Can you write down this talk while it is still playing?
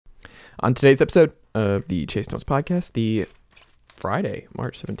On today's episode of the Chase Thomas Podcast, the Friday,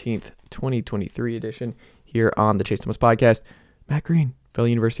 March 17th, 2023 edition here on the Chase Thomas Podcast, Matt Green, fellow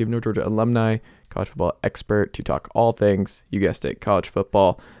University of North Georgia alumni, college football expert to talk all things, you guessed it, college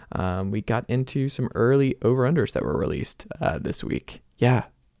football. We got into some early over-unders that were released this week. Yeah,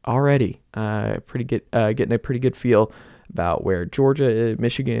 already pretty good, getting a pretty good feel about where Georgia,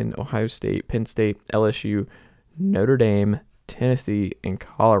 Michigan, Ohio State, Penn State, LSU, Notre Dame, Tennessee, and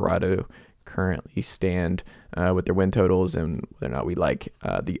Colorado currently stand with their win totals and whether or not we like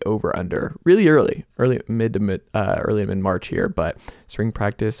the over-under really early mid-March here. But spring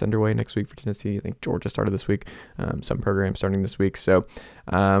practice underway next week for Tennessee. I think Georgia started this week. Some programs starting this week. So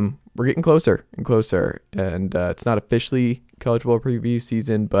we're getting closer and closer. And it's not officially college football preview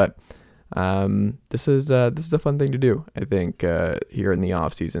season, but this is a fun thing to do, I think, here in the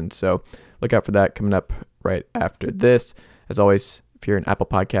off season. So look out for that coming up right after this. As always, if you're an Apple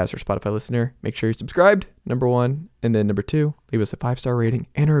Podcast or Spotify listener, make sure you're subscribed, number one. And then number two, leave us a 5-star rating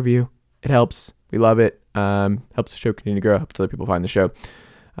and a review. It helps. We love it. Helps the show continue to grow. Helps other people find the show.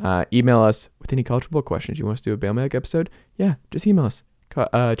 Email us with any college football questions. You want us to do a Bail Mag episode? Yeah, just email us.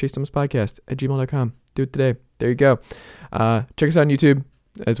 ChaseThomasPodcast@gmail.com. Do it today. There you go. Check us out on YouTube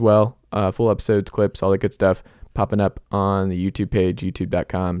as well. Full episodes, clips, all that good stuff popping up on the YouTube page,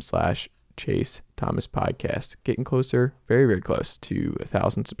 youtube.com/Chase Thomas Podcast. Getting closer, very, very close to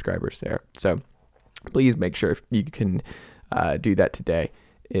 1,000 subscribers there. So please make sure you can do that today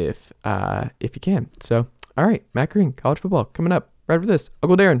if you can. So, all right, Matt Green, college football coming up right after this.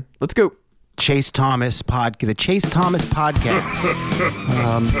 Uncle Darren, let's go. Chase Thomas the Chase Thomas Podcast.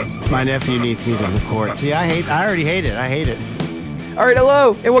 My nephew needs me to record. See, I already hate it. I hate it. All right,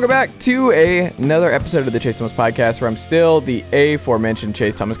 hello, and welcome back to another episode of the Chase Thomas Podcast, where I'm still the aforementioned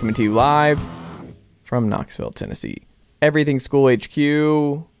Chase Thomas, coming to you live from Knoxville, Tennessee. Everything School HQ.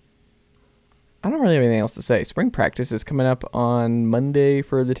 I don't really have anything else to say. Spring practice is coming up on Monday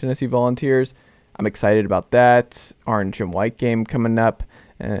for the Tennessee Volunteers. I'm excited about that. Orange and white game coming up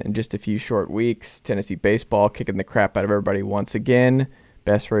in just a few short weeks. Tennessee baseball kicking the crap out of everybody once again.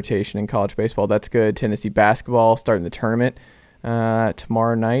 Best rotation in college baseball. That's good. Tennessee basketball starting the tournament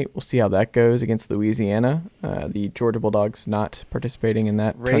tomorrow night. We'll see how that goes against Louisiana. The Georgia Bulldogs not participating in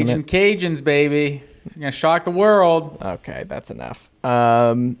that Raging tournament. Cajuns, baby. You're going to shock the world. Okay, that's enough.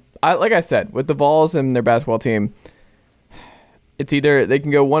 Like I said, with the Vols and their basketball team, it's either they can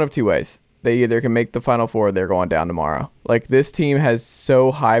go one of two ways. They either can make the Final Four or they're going down tomorrow. Like, this team has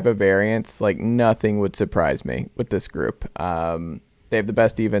so high of a variance, like nothing would surprise me with this group. They have the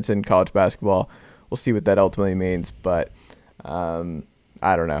best defense in college basketball. We'll see what that ultimately means, but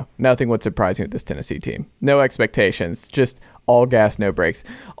I don't know. Nothing would surprise me with this Tennessee team. No expectations, just all gas, no brakes.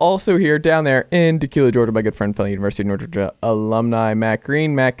 Also here down there in Tequila, Georgia, my good friend, fellow University of North Georgia alumni, Matt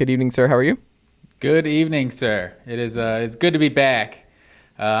Green. Matt, good evening, sir. How are you? Good evening, sir. It's good to be back.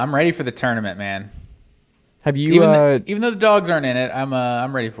 I'm ready for the tournament, man. Have you even though the dogs aren't in it,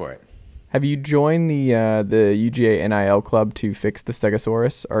 I'm ready for it. Have you joined the UGA NIL club to fix the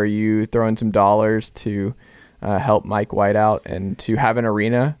Stegosaurus? Are you throwing some dollars to help Mike White out and to have an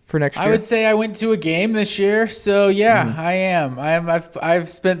arena for next year? I would say I went to a game this year, so yeah, I am. I've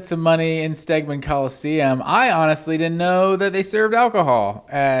spent some money in Stegman Coliseum. I honestly didn't know that they served alcohol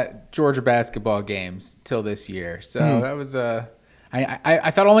at Georgia basketball games till this year. So that was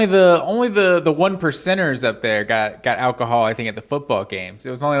I thought only the one percenters up there got alcohol. I think at the football games,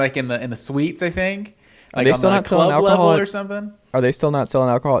 it was only like in the suites. I think like Are they on still the not selling club alcohol level at- or something. Are they still not selling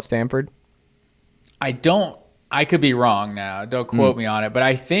alcohol at Stanford? I could be wrong now. Don't quote me on it, but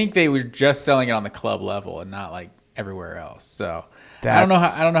I think they were just selling it on the club level and not like everywhere else. So I don't know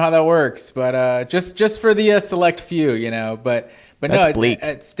how that works, but just for the select few, you know. But no,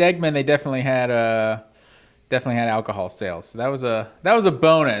 at Stegman they definitely had alcohol sales. So that was a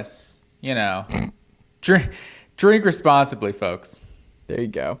bonus, you know. Drink responsibly, folks. There you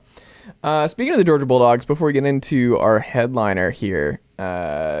go. Speaking of the Georgia Bulldogs, before we get into our headliner here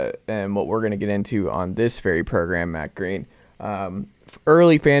and what we're going to get into on this very program, Matt Green,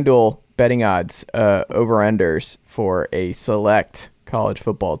 early FanDuel betting odds over-unders for a select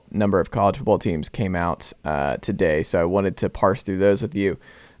number of college football teams came out today. So I wanted to parse through those with you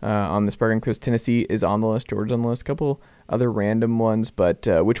on this program because Tennessee is on the list, Georgia's on the list, a couple other random ones, but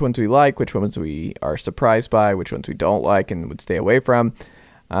which ones we like, which ones we are surprised by, which ones we don't like and would stay away from.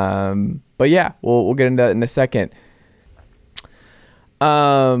 But yeah, we'll get into that in a second.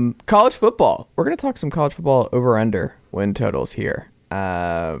 College football. We're going to talk some college football over-under win totals here.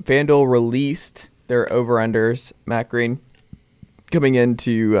 FanDuel released their over-unders, Matt Green, coming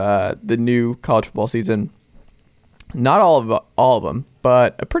into the new college football season. Not all of them,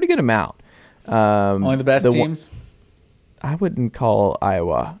 but a pretty good amount. Only the best teams? I wouldn't call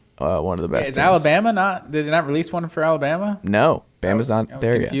Iowa one of the best Is teams. Alabama not? Did they not release one for Alabama? No, Bama's not there yet.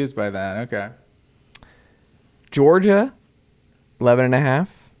 I was confused by that. Okay. Georgia, 11.5.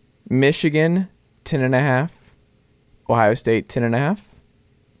 Michigan, 10.5. Ohio State, 10.5.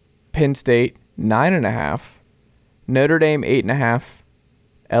 Penn State, 9.5. Notre Dame, 8.5.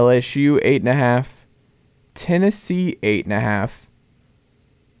 LSU, 8.5. Tennessee, 8.5.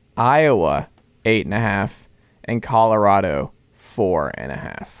 Iowa, 8.5. And Colorado,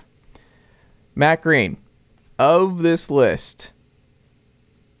 4.5. Matt Green, of this list,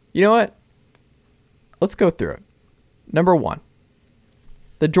 you know what? Let's go through it. Number 1,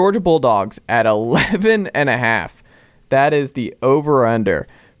 the Georgia Bulldogs at 11.5. That is the over-under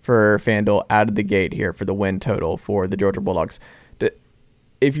for FanDuel out of the gate here for the win total for the Georgia Bulldogs.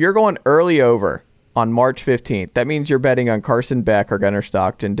 If you're going early over on March 15th, that means you're betting on Carson Beck or Gunnar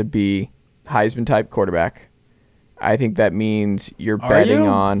Stockton to be Heisman-type quarterback. I think that means you're betting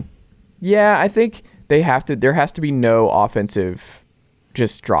on... Yeah, I think there has to be no offensive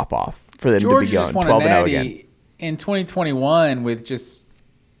just drop-off for them Georgia to be going 12-0 again. In 2021 with just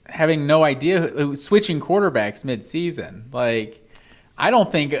having no idea, switching quarterbacks mid-season. Like, I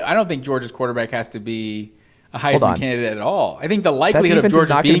don't think Georgia's quarterback has to be a Heisman candidate at all. I think the likelihood of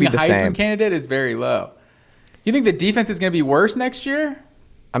Georgia being a Heisman candidate is very low. You think the defense is going to be worse next year?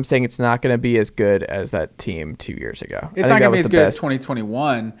 I'm saying it's not going to be as good as that team 2 years ago. It's not going to be as good as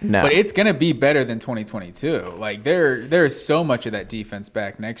 2021, but it's going to be better than 2022. Like there is so much of that defense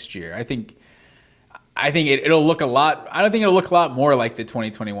back next year. I think it'll look a lot. I don't think it'll look a lot more like the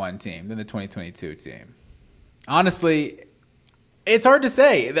 2021 team than the 2022 team. Honestly, it's hard to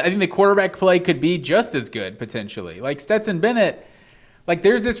say. I think the quarterback play could be just as good potentially. Like Stetson Bennett, like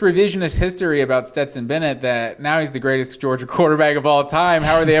there's this revisionist history about Stetson Bennett that now he's the greatest Georgia quarterback of all time.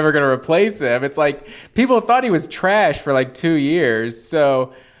 How are they ever going to replace him? It's like people thought he was trash for like 2 years.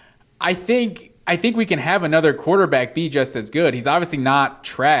 So I think we can have another quarterback be just as good. He's obviously not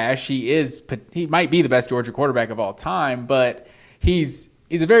trash. He might be the best Georgia quarterback of all time, but he's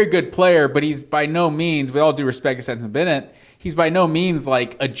a very good player, but he's by no means, with all due respect to Stetson Bennett, he's by no means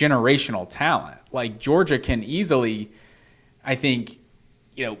like a generational talent. Like Georgia can easily, I think,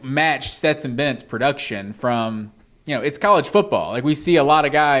 match Stetson Bennett's production from, it's college football. Like we see a lot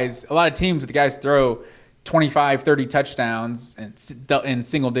of teams with the guys throw 25, 30 touchdowns and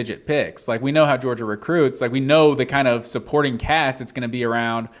single-digit picks. Like we know how Georgia recruits. Like we know the kind of supporting cast that's going to be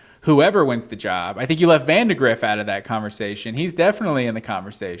around whoever wins the job. I think you left Vandegrift out of that conversation. He's definitely in the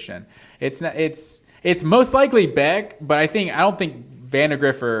conversation. It's most likely Beck, but I don't think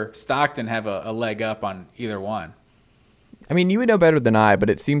Vandegrift or Stockton have a leg up on either one. I mean, you would know better than I, but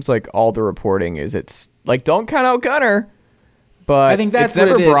it seems like all the reporting is it's like don't count out Gunner. But I think that's what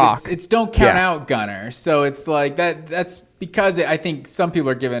it is. Brock. It's don't count out Gunner. So it's like that's because I think some people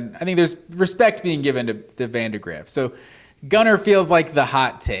are given. I think there's respect being given to Vandegrift. So Gunner feels like the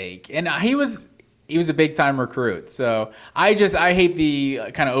hot take, and he was a big time recruit. So I hate the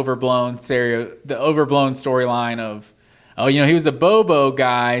kind of overblown storyline of, he was a Bobo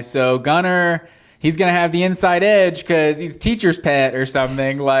guy. So Gunner, he's going to have the inside edge because he's teacher's pet or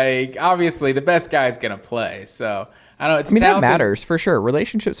something. Like, obviously, the best guy's going to play. So, I don't know. It's that matters for sure.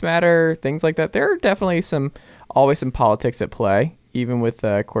 Relationships matter, things like that. There are definitely always some politics at play, even with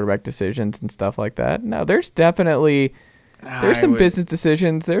quarterback decisions and stuff like that. No, there's definitely... There's some business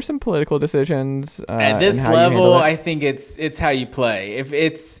decisions. There's some political decisions. At this level, I think it's how you play. If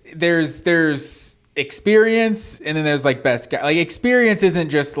there's experience, and then there's like best guy. Like experience isn't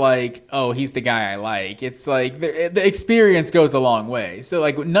just like, oh, he's the guy I like. It's like the experience goes a long way. So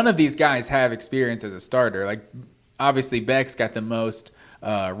like none of these guys have experience as a starter. Like obviously Beck's got the most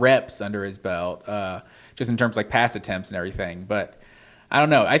reps under his belt, just in terms of like pass attempts and everything. But I don't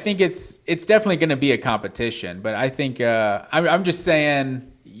know. I think it's definitely going to be a competition, but I think I'm just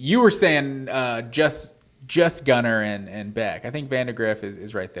saying. You were saying just Gunner and Beck. I think Vandegrift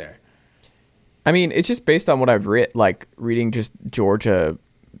is right there. I mean, it's just based on what I've reading just Georgia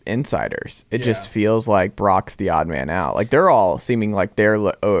insiders. It just feels like Brock's the odd man out. Like they're all seeming like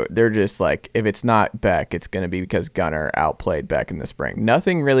they're just like if it's not Beck, it's going to be because Gunner outplayed Beck in the spring.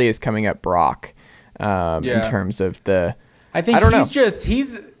 Nothing really is coming up Brock in terms of the. I think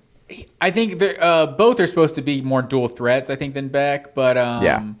I think both are supposed to be more dual threats, I think, than Beck. But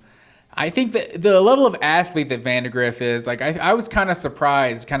I think that the level of athlete that Vandegrift is, like, I was kind of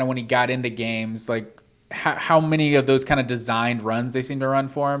surprised kind of when he got into games, like how many of those kind of designed runs they seem to run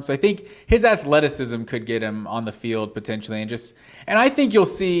for him. So I think his athleticism could get him on the field potentially. And I think you'll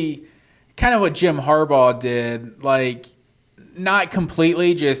see kind of what Jim Harbaugh did, like, not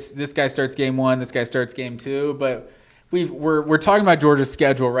completely just this guy starts game 1, this guy starts game 2, but we're talking about Georgia's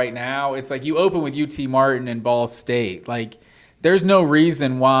schedule right now. It's like you open with UT Martin and Ball State. Like there's no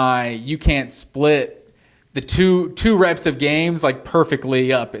reason why you can't split the two reps of games like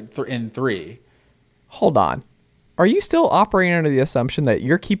perfectly up in 3. Hold on. Are you still operating under the assumption that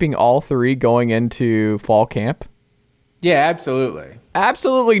you're keeping all 3 going into fall camp? Yeah, absolutely.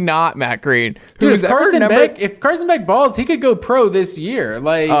 Absolutely not, Matt Green. Dude, if Carson Beck balls, he could go pro this year.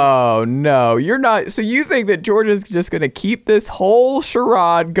 Like, oh no, you're not. So you think that Georgia's just going to keep this whole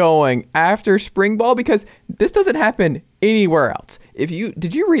charade going after spring ball? Because this doesn't happen anywhere else.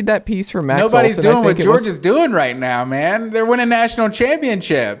 Did you read that piece from Max Nobody's Olson? doing what Georgia's doing right now, man. They're winning national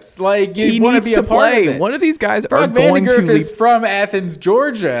championships. Like, you want to be a part of it. One of these guys Brock are going to Vandegrift is from Athens,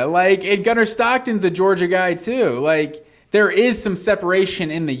 Georgia. Like, and Gunnar Stockton's a Georgia guy too. Like, there is some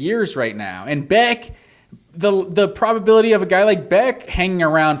separation in the years right now. And Beck, the probability of a guy like Beck hanging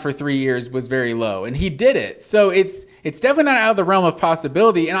around for 3 years was very low, and he did it. So it's definitely not out of the realm of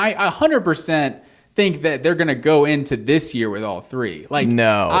possibility. And I 100% think that they're going to go into this year with all 3. Like,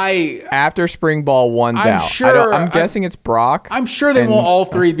 no, after spring ball, one's out. Sure, I'm guessing it's Brock. I'm sure they won't all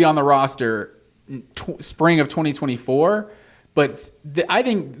 3 be on the roster spring of 2024. But I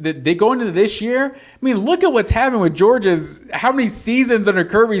think that they go into this year. I mean, look at what's happened with Georgia's. How many seasons under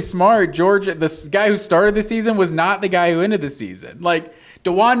Kirby Smart? Georgia, this guy who started the season was not the guy who ended the season. Like,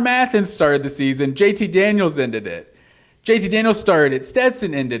 DeJuan Mathis started the season. JT Daniels ended it. JT Daniels started it.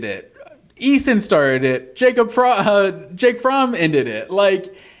 Stetson ended it. Eason started it. Jake Fromm ended it.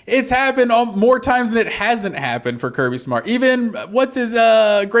 Like, it's happened more times than it hasn't happened for Kirby Smart. Even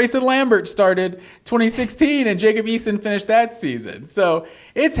Grayson Lambert started 2016 and Jacob Eason finished that season. So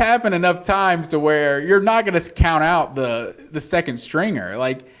it's happened enough times to where you're not going to count out the second stringer.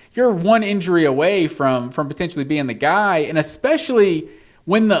 Like, you're one injury away from potentially being the guy, and especially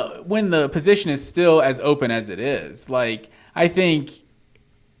when the position is still as open as it is. Like, I think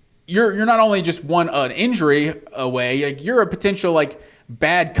you're not only just an injury away, like you're a potential like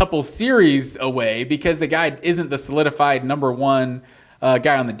bad couple series away because the guy isn't the solidified number 1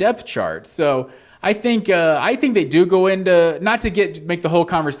 guy on the depth chart. So I think they do go into, not to make the whole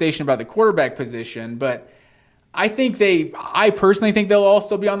conversation about the quarterback position, but I personally think they'll all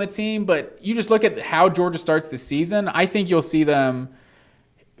still be on the team. But you just look at how Georgia starts the season. I think you'll see them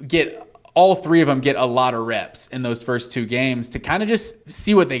all 3 of them get a lot of reps in those first 2 games to kind of just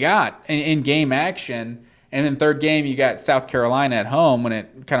see what they got in game action. And then third game, you got South Carolina at home when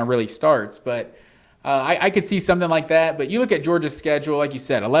it kind of really starts. But I could see something like that. But you look at Georgia's schedule, like you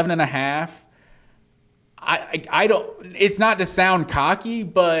said, 11.5. I don't. It's not to sound cocky,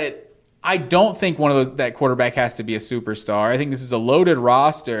 but I don't think that quarterback has to be a superstar. I think this is a loaded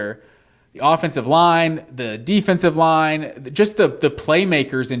roster. The offensive line, the defensive line, just the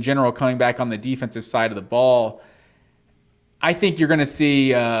playmakers in general coming back on the defensive side of the ball. I think you're going to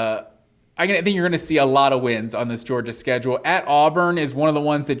see. I think you're going to see a lot of wins on this Georgia schedule. At Auburn is one of the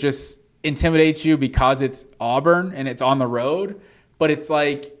ones that just intimidates you because it's Auburn and it's on the road. But it's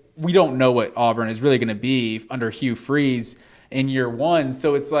like we don't know what Auburn is really going to be under Hugh Freeze in year 1.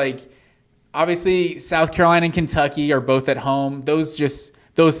 So it's like obviously South Carolina and Kentucky are both at home. Those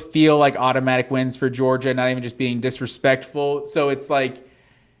feel like automatic wins for Georgia, not even just being disrespectful. So it's like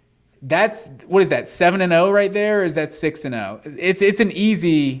what is that, 7-0 right there? Or is that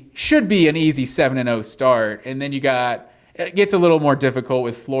 6-0? Should be an easy 7-0 start. And then it gets a little more difficult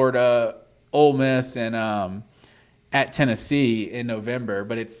with Florida, Ole Miss, and at Tennessee in November.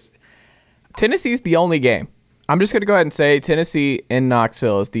 But Tennessee's the only game. I'm just going to go ahead and say Tennessee in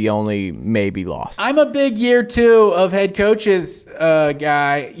Knoxville is the only maybe loss. I'm a big year 2 of head coaches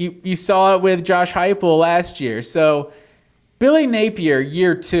guy. You saw it with Josh Heupel last year. So Billy Napier,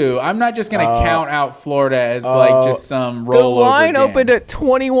 year 2. I'm not just going to count out Florida as like just some rollover. The line game. opened at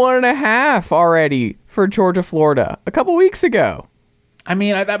 21.5 already for Georgia, Florida a couple weeks ago. I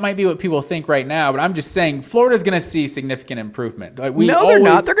mean, that might be what people think right now, but I'm just saying Florida's going to see significant improvement. Like they're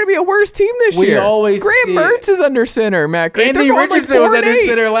not. They're going to be a worse team this year. Graham Mertz is under center, Matt. Anthony Richardson was under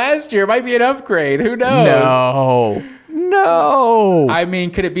center last year. Might be an upgrade. Who knows? No. I mean,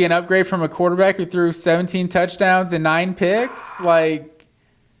 could it be an upgrade from a quarterback who threw 17 touchdowns and 9 picks? Like,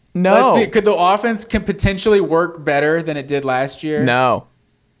 no. Could the offense potentially work better than it did last year? No.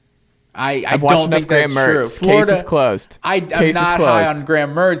 I don't think that's true. Florida, case is closed. I'm not high on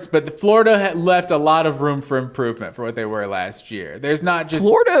Graham Mertz, but Florida left a lot of room for improvement for what they were last year. There's not just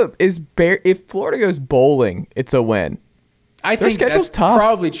Florida is if Florida goes bowling, it's a win. I Their think schedule's that's tough.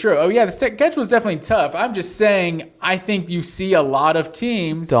 probably true. Oh yeah, the schedule is definitely tough. I'm just saying, I think you see a lot of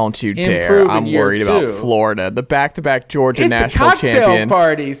teams. Don't you dare! improve in I'm year worried two. about Florida, the back-to-back Georgia It's the national cocktail champion.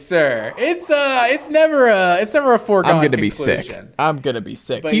 party, sir. It's never a foregone I'm gonna conclusion. be sick. I'm gonna be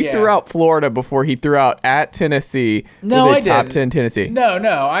sick. But He yeah. threw out Florida before he threw out at Tennessee. No, with a I top didn't. 10 Tennessee. No.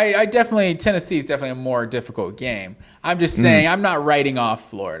 I definitely Tennessee is definitely a more difficult game. I'm just saying I'm not writing off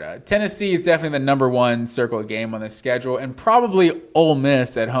Florida. Tennessee is definitely the number one circle game on the schedule, and probably Ole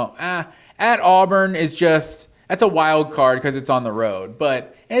Miss at home. At Auburn is that's a wild card because it's on the road,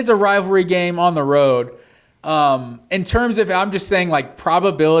 but it's a rivalry game on the road. In terms of, I'm just saying like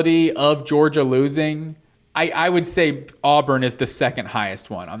probability of Georgia losing, I would say Auburn is the second highest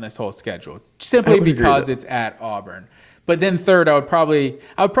one on this whole schedule, simply because it's at Auburn. But then third, I would probably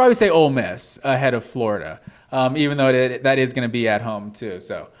say Ole Miss ahead of Florida, even though that is going to be at home too.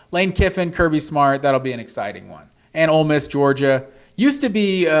 So Lane Kiffin, Kirby Smart, that'll be an exciting one. And Ole Miss, Georgia used to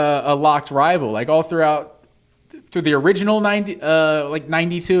be a locked rival, like all through the original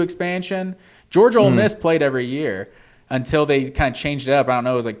 92 expansion. Georgia Ole Miss played every year until they kind of changed it up. I don't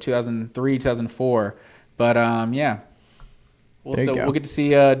know, it was like 2003, 2004. But yeah, we'll get to see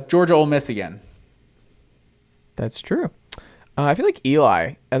Georgia Ole Miss again. That's true. I feel like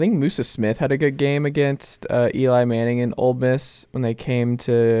I think Musa Smith had a good game against Eli Manning and Ole Miss when they came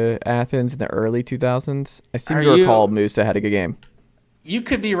to Athens in the early 2000s. I seem to recall Musa had a good game. You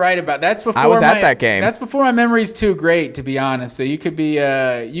could be right about that's before I was at that game. That's before my memory's too great, to be honest. So you could be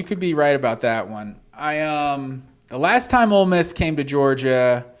right about that one. The last time Ole Miss came to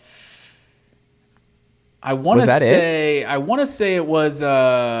Georgia, I want to say it was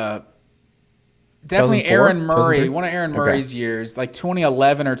definitely 2004? Aaron Murray, 2003? one of Aaron Murray's years, like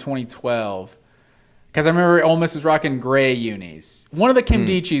 2011 or 2012. Because I remember Ole Miss was rocking gray unis. One of the Kim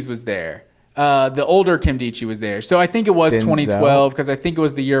Deechees was there. The older Kim Deechee was there. So I think it was 2012 because I think it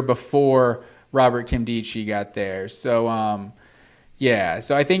was the year before Robert Kim Deechee got there. So, yeah.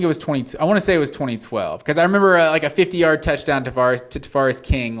 So I think it was 20. I want to say it was 2012 because I remember like a 50-yard touchdown to Tavares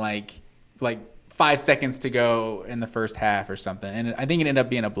King, like 5 seconds to go in the first half or something. And I think it ended up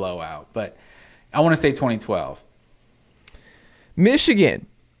being a blowout. But I want to say 2012. Michigan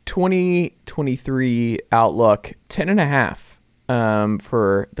 2023 outlook 10.5.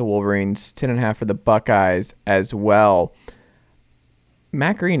 For the Wolverines, 10.5 for the Buckeyes as well.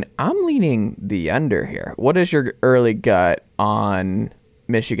 Matt Green, I'm leaning the under here. What is your early gut on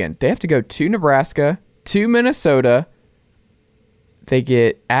Michigan? They have to go to Nebraska, to Minnesota. They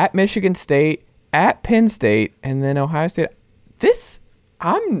get at Michigan State, at Penn State, and then Ohio State.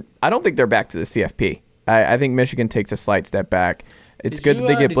 I don't think they're back to the CFP. I think Michigan takes a slight step back. It's good that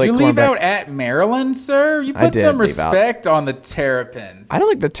they get Blake Cornbread. Did you leave out at Maryland, sir? You put some respect on the Terrapins. I don't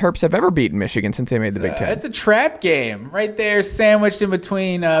think the Terps have ever beaten Michigan since they made the Big Ten. It's a trap game right there, sandwiched in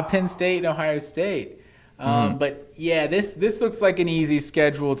between Penn State and Ohio State. But yeah, this looks like an easy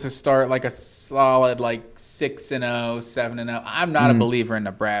schedule to start, like a solid 6-0, 7-0. I'm not a believer in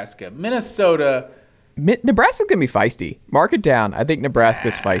Nebraska. Nebraska's gonna be feisty. Mark it down. I think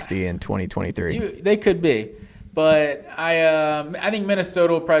Nebraska's feisty in 2023. They could be. But I think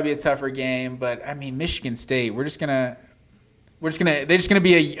Minnesota will probably be a tougher game. But I mean, Michigan State, they're just gonna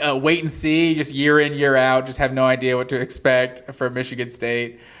be a wait and see, just year in, year out, just have no idea what to expect from Michigan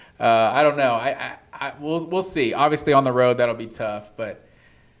State. I don't know. We'll see. Obviously on the road that'll be tough. But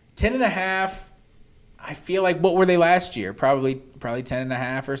 10.5, I feel like what were they last year? Probably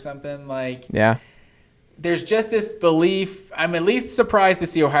 10.5 or something Yeah. There's just this belief. I'm at least surprised to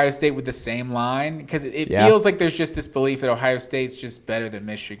see Ohio State with the same line because it feels like there's just this belief that Ohio State's just better than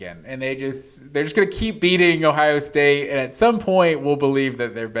Michigan, and they're just going to keep beating Ohio State, and at some point we'll believe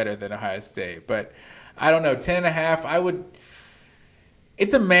that they're better than Ohio State. But I don't know, 10.5.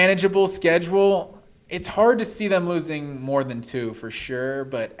 It's a manageable schedule. It's hard to see them losing more than 2 for sure.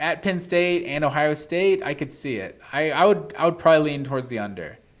 But at Penn State and Ohio State, I could see it. I would probably lean towards the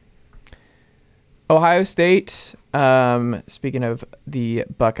under. Ohio State, speaking of the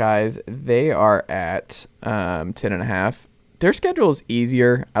Buckeyes, they are at 10.5. Their schedule is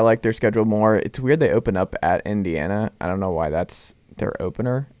easier. I like their schedule more. It's weird they open up at Indiana. I don't know why that's their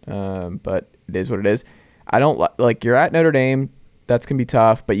opener, but it is what it is. I don't like you're at Notre Dame. That's going to be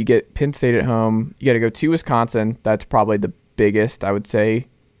tough, but you get Penn State at home. You got to go to Wisconsin. That's probably the biggest, I would say.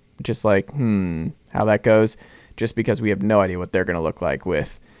 Just how that goes, just because we have no idea what they're going to look like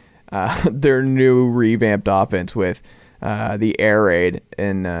with their new revamped offense with the air raid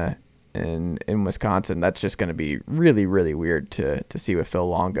in Wisconsin. That's just going to be really, really weird to see with Phil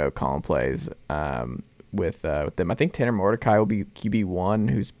Longo calling plays with them. I think Tanner Mordecai will be QB1,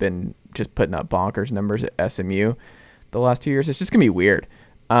 who's been just putting up bonkers numbers at SMU. the last 2 years. It's just gonna be weird.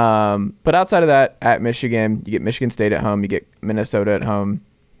 But outside of that, at Michigan, you get Michigan State at home, you get Minnesota at home.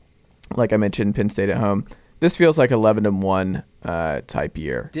 Like I mentioned, Penn State at home. This feels like 11-1 type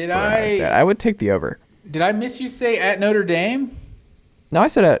year. I would take the over. Did I miss you say at Notre Dame? No, I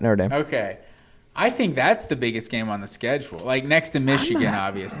said at Notre Dame. Okay. I think that's the biggest game on the schedule, like next to Michigan,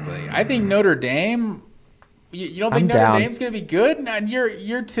 obviously. I think Notre Dame. You don't think Notre Dame's going to be good in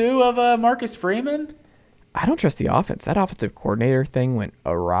year 2 of Marcus Freeman? I don't trust the offense. That offensive coordinator thing went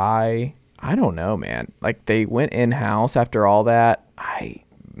awry. I don't know, man. Like they went in-house after all that. I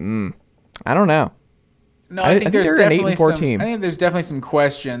don't know. No, I think there's definitely some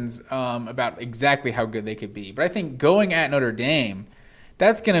questions about exactly how good they could be. But I think going at Notre Dame,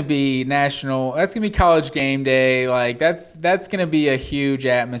 that's going to be national. That's going to be college game day. Like that's going to be a huge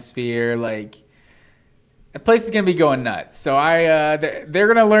atmosphere. Like the place is going to be going nuts. So they're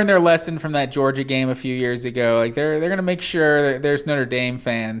going to learn their lesson from that Georgia game a few years ago. Like they're going to make sure that there's Notre Dame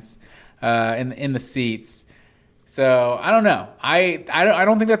fans in the seats. So I don't know. I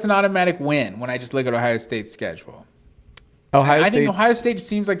don't think that's an automatic win when I just look at Ohio State's schedule. I think Ohio State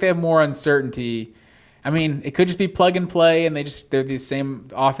seems like they have more uncertainty. I mean, it could just be plug and play, and they're the same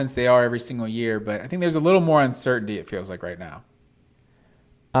offense they are every single year. But I think there's a little more uncertainty. It feels like right now.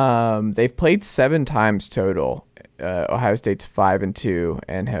 They've played 7 times total. Ohio State's 5-2,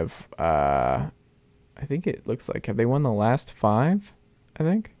 and have I think it looks like have they won the last 5? I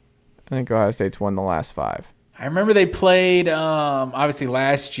think Ohio State's won the last 5. I remember they played obviously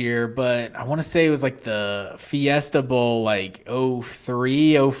last year, but I want to say it was like the Fiesta Bowl, like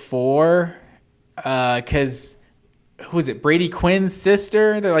 03, 04. Because who was it? Brady Quinn's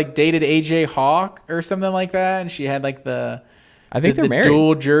sister that like dated AJ Hawk or something like that, and she had like they're married.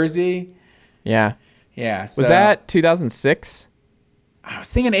 Dual jersey. Yeah. So, was that 2006? I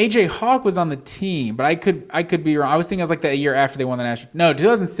was thinking AJ Hawk was on the team, but I could be wrong. I was thinking it was like the year after they won the national. No,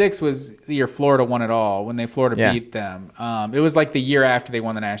 2006 was the year Florida won it all when Florida beat them. It was like the year after they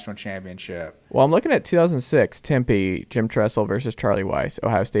won the national championship. Well, I'm looking at 2006 Tempe, Jim Tressel versus Charlie Weiss.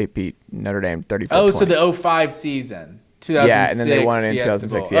 Ohio State beat Notre Dame 34-20. Oh, so the 05 season, 2006. Yeah, and then they won it in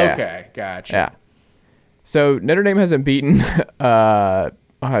 2006. Yeah. Okay, gotcha. Yeah. So Notre Dame hasn't beaten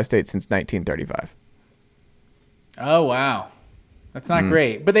Ohio State since 1935. Oh wow. That's not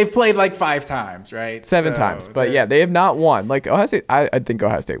great, but they've played like 5 times, right? 7 times, but yeah, they have not won. Like Ohio State, I think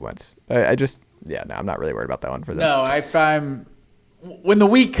Ohio State wins. I'm not really worried about that one for them. No, when the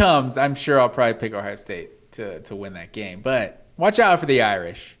week comes, I'm sure I'll probably pick Ohio State to win that game. But watch out for the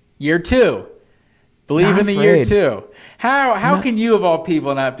Irish. Year 2, believe in the year 2. How can you of all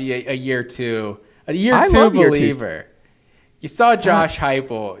people not be a year 2 believer? You saw Josh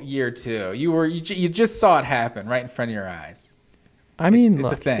Heupel year 2. You just saw it happen right in front of your eyes. I mean,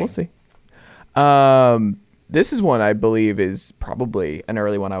 it's a thing. We'll see. This is one I believe is probably an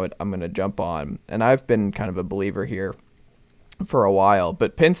early one I'm going to jump on, and I've been kind of a believer here for a while.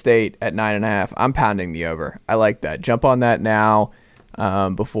 But Penn State at 9.5, I'm pounding the over. I like that. Jump on that now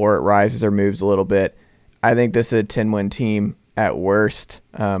before it rises or moves a little bit. I think this is a 10-win team at worst.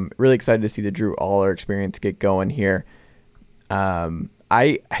 Really excited to see the Drew Aller experience get going here.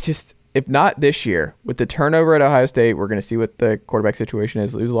 I just. If not this year, with the turnover at Ohio State, we're going to see what the quarterback situation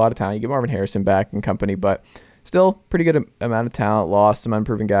is. Lose a lot of talent. You get Marvin Harrison back and company, but still pretty good amount of talent. Lost some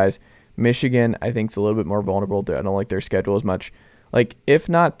unproven guys. Michigan, I think, is a little bit more vulnerable. I don't like their schedule as much. Like, if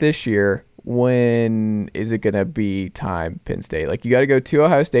not this year, when is it going to be time, Penn State? Like, you got to go to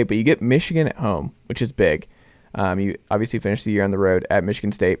Ohio State, but you get Michigan at home, which is big. You obviously finish the year on the road at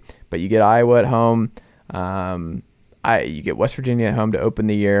Michigan State, but you get Iowa at home. You get West Virginia at home to open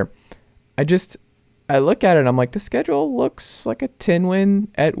the year. I look at it and I'm like, the schedule looks like a 10-win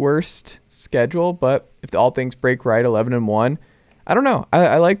at worst schedule, but if all things break right, 11-1, I don't know.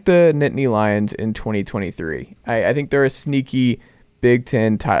 I like the Nittany Lions in 2023. I think they're a sneaky Big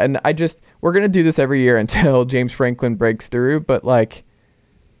Ten and we're going to do this every year until James Franklin breaks through, but like,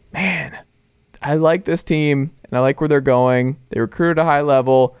 man, I like this team and I like where they're going. They recruited at a high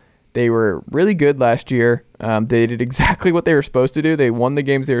level. They were really good last year. They did exactly what they were supposed to do. They won the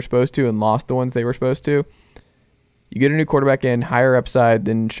games they were supposed to and lost the ones they were supposed to. You get a new quarterback in, higher upside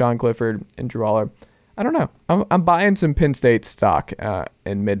than Sean Clifford and Drew Aller. I don't know. I'm buying some Penn State stock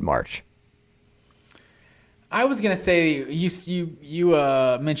in mid-March. I was going to say, you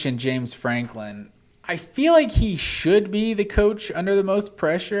mentioned James Franklin. I feel like he should be the coach under the most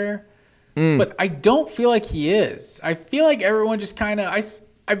pressure, but I don't feel like he is. I feel like everyone just kind of...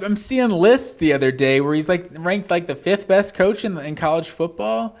 I'm seeing lists the other day where he's like ranked like the 5th best coach in college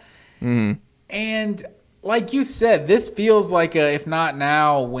football. And like you said, this feels like a, if not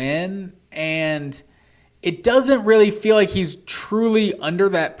now, win. And it doesn't really feel like he's truly under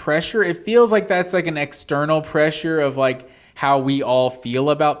that pressure. It feels like that's like an external pressure of like how we all feel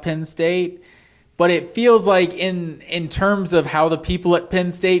about Penn State. But it feels like in terms of how the people at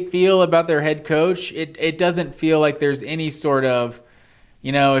Penn State feel about their head coach, it doesn't feel like there's any sort of,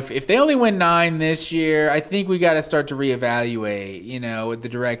 if they only win 9 this year, I think we got to start to reevaluate, with the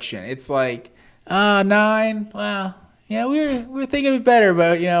direction. It's like, 9, well, yeah, we're thinking it'd be better,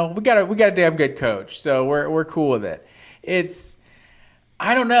 but we got a damn good coach, so we're cool with it.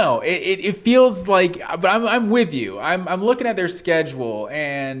 I don't know. It feels like, but I'm with you. I'm looking at their schedule,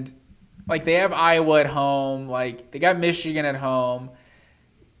 and like they have Iowa at home, like they got Michigan at home,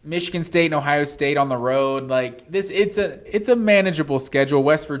 Michigan State and Ohio State on the road. Like it's a manageable schedule.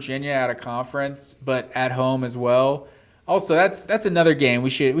 West Virginia out of conference, but at home as well. Also, that's another game we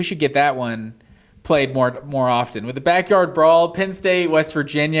should get that one played more often. With the backyard brawl, Penn State, West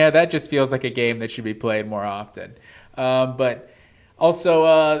Virginia, that just feels like a game that should be played more often. But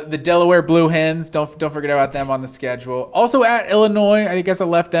also the Delaware Blue Hens, don't forget about them on the schedule. Also at Illinois, I guess I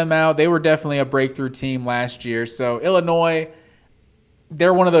left them out. They were definitely a breakthrough team last year. So Illinois,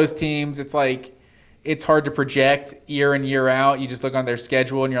 they're one of those teams. It's like it's hard to project year in, year out. You just look on their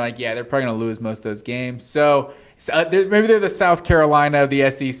schedule and you're like, yeah, they're probably going to lose most of those games. So maybe they're the South Carolina of the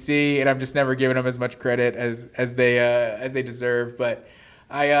SEC, and I'm just never giving them as much credit as they deserve. But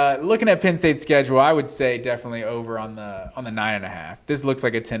looking at Penn State's schedule, I would say definitely over on the 9.5. This looks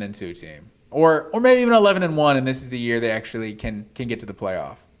like a 10-2 team, or maybe even 11-1, and this is the year they actually can get to the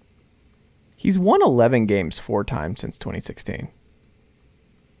playoff. He's won 11 games 4 times since 2016.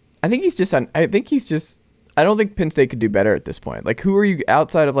 I don't think Penn State could do better at this point. Like, who are you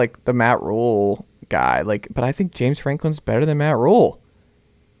outside of like the Matt Rule guy? Like, but I think James Franklin's better than Matt Rule.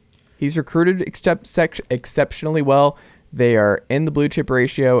 He's recruited exceptionally well. They are in the blue chip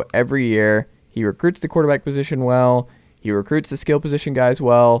ratio every year. He recruits the quarterback position well. He recruits the skill position guys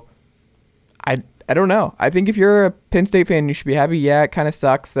well. I don't know. I think if you're a Penn State fan, you should be happy. Yeah, it kind of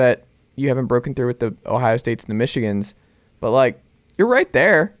sucks that you haven't broken through with the Ohio States and the Michigans, but like, you're right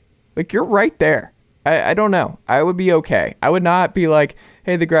there. Like, you're right there. I don't know. I would be okay. I would not be like,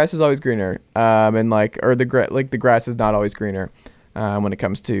 hey, the grass is always greener, the grass is not always greener when it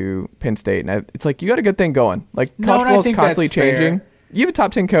comes to Penn State. And it's like, you got a good thing going. Like, college football is constantly changing. Fair. You have a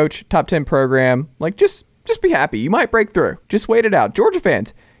top 10 coach, top 10 program. Like, just be happy. You might break through. Just wait it out. Georgia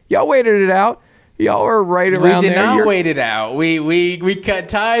fans, y'all waited it out. Y'all are right around there. We did not wait it out. We cut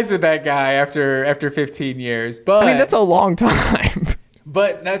ties with that guy after 15 years. But I mean, that's a long time.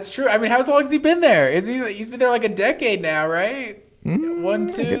 But that's true. I mean, how long has he been there? He's been there like a decade now, right? 1,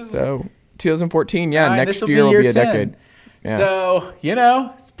 2. I guess so. 2014. Yeah, next year will be a decade. Yeah. So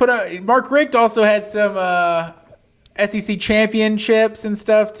Mark Richt also had some SEC championships and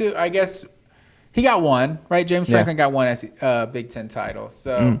stuff too. I guess he got one, right? James Franklin got one Big Ten title.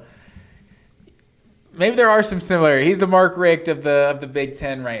 So maybe there are some similarities. He's the Mark Richt of the Big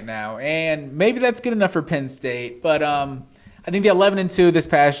Ten right now, and maybe that's good enough for Penn State. But I think the 11-2 this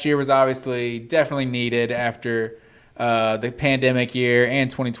past year was obviously definitely needed after the pandemic year and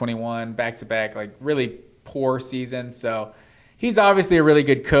 2021 back-to-back, like really poor seasons. So he's obviously a really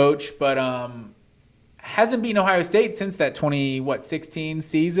good coach, but hasn't beaten Ohio State since that 2016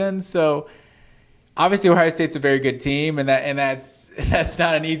 season. So obviously Ohio State's a very good team, and that's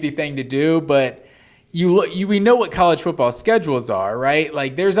not an easy thing to do. But we know what college football schedules are, right?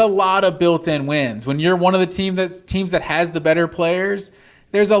 Like, there's a lot of built-in wins. When you're one of the teams that has the better players,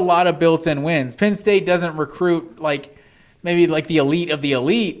 there's a lot of built-in wins. Penn State doesn't recruit maybe the elite of the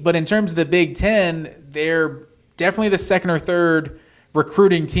elite, but in terms of the Big Ten, they're definitely the second or third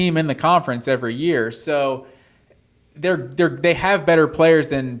recruiting team in the conference every year. So they have better players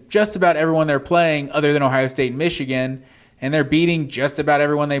than just about everyone they're playing, other than Ohio State and Michigan. And they're beating just about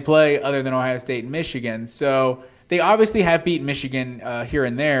everyone they play other than Ohio State and Michigan. So they obviously have beaten Michigan here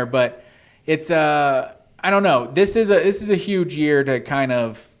and there, but it's I don't know. This is a huge year to kind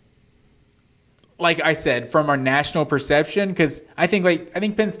of, like I said, from our national perception, because I think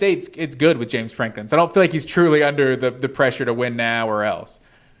Penn State's it's good with James Franklin. So I don't feel like he's truly under the pressure to win now or else.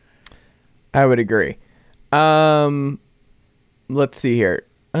 I would agree. Let's see here.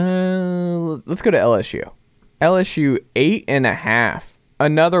 Let's go to LSU. LSU 8.5.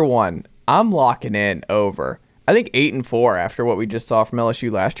 Another one. I'm locking in over. I think 8-4 after what we just saw from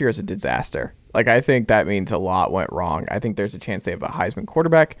LSU last year is a disaster. Like, I think that means a lot went wrong. I think there's a chance they have a Heisman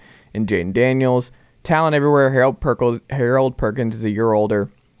quarterback in Jaden Daniels. Talent everywhere. Harold Perkins is a year older.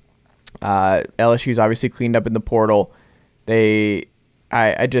 LSU's obviously cleaned up in the portal. They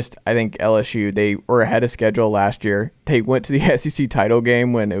I think LSU, they were ahead of schedule last year. They went to the SEC title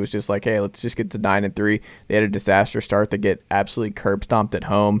game when it was just like, hey, let's just get to 9-3. They had a disaster start. They get absolutely curb stomped at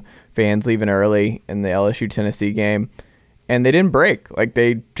home. Fans leaving early in the LSU Tennessee game, and they didn't break. Like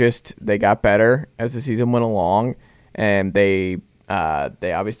they got better as the season went along, and they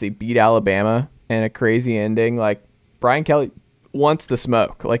obviously beat Alabama in a crazy ending. Like Brian Kelly wants the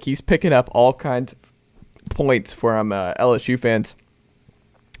smoke. Like he's picking up all kinds of points from LSU fans.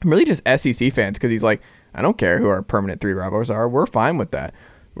 Really just SEC fans, because he's like, I don't care who our permanent 3 rivals are. We're fine with that.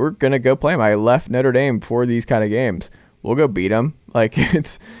 We're going to go play them. I left Notre Dame for these kind of games. We'll go beat them. Like,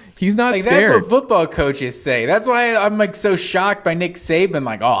 he's not like, scared. That's what football coaches say. That's why I'm like so shocked by Nick Saban.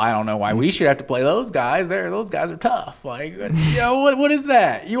 Like, oh, I don't know why we should have to play those guys. Those guys are tough. Like, what is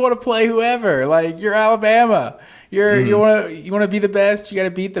that? You want to play whoever. Like, you're Alabama. You want to be the best. You got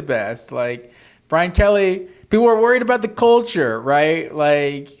to beat the best. Like, Brian Kelly. People are worried about the culture, right?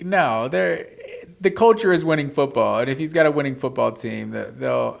 Like, no, the culture is winning football, and if he's got a winning football team,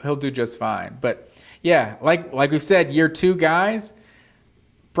 he'll do just fine. But yeah, like we've said, year 2 guys,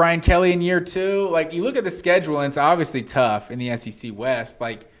 Brian Kelly in year 2. Like you look at the schedule, and it's obviously tough in the SEC West.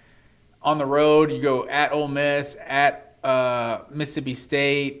 Like on the road, you go at Ole Miss, at Mississippi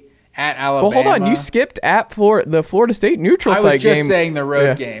State. At Alabama. Well, hold on. You skipped at the Florida State neutral site game. I was just saying the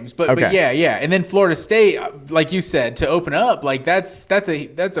road games, but yeah. And then Florida State, like you said, to open up, like that's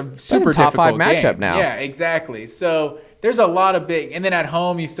a super top 5 difficult matchup game. now. Yeah, exactly. So there's a lot of big, and then at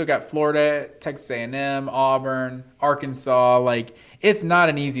home you still got Florida, Texas A&M, Auburn, Arkansas. Like it's not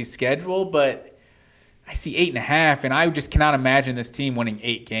an easy schedule, but I see 8.5, and I just cannot imagine this team winning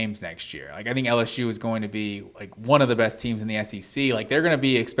 8 games next year. Like I think LSU is going to be like one of the best teams in the SEC. Like they're going to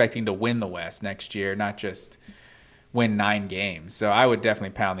be expecting to win the West next year, not just win 9 games. So I would definitely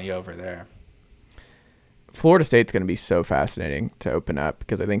pound the over there. Florida State's going to be so fascinating to open up,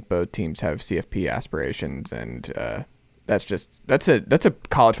 because I think both teams have CFP aspirations, and that's a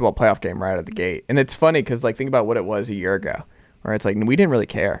college football playoff game right out of the gate. And it's funny because like think about what it was a year ago, where it's like we didn't really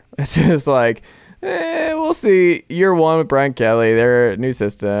care. It's just like. We'll see. Year 1 with Brian Kelly, their new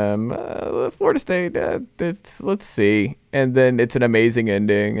system. Florida State, let's see. And then it's an amazing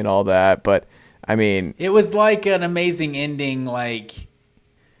ending and all that. But I mean, it was like an amazing ending, like.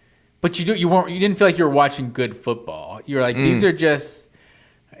 But you didn't feel like you were watching good football. You were like, these are just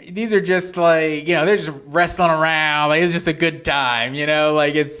like, they're just wrestling around. Like it's just a good time,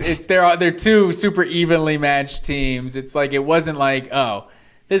 Like they're 2 super evenly matched teams. It's like it wasn't like, oh.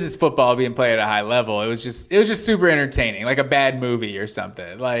 This is football being played at a high level. It was just super entertaining, like a bad movie or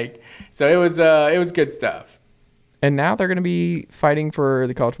something. Like so, it was good stuff. And now they're going to be fighting for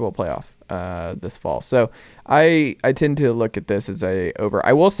the college football playoff this fall. So I tend to look at this as a over.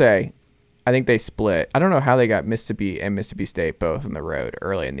 I will say, I think they split. I don't know how they got Mississippi and Mississippi State both on the road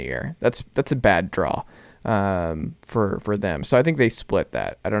early in the year. That's a bad draw for them. So I think they split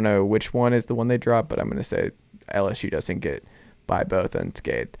that. I don't know which one is the one they dropped, but I'm going to say LSU doesn't get by both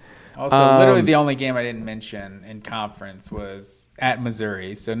unscathed. Also, literally the only game I didn't mention in conference was at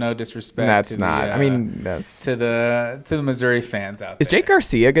Missouri. So no disrespect. To the Missouri fans out there. Is Jake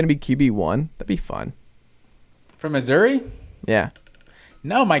Garcia going to be QB1? That'd be fun. From Missouri? Yeah.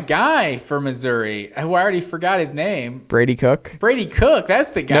 No, my guy for Missouri, who I already forgot his name. Brady Cook. That's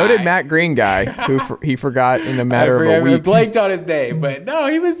the guy. Noted Matt Green guy who he forgot in a matter of a week. I blanked on his name, but no,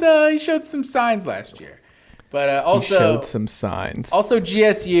 he showed some signs last year. But also he showed some signs. Also,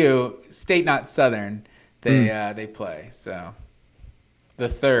 GSU, State not Southern, they play. So the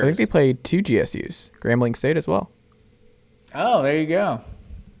third. I think they played 2 GSUs, Grambling State as well. Oh, there you go.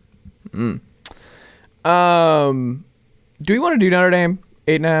 Do we want to do Notre Dame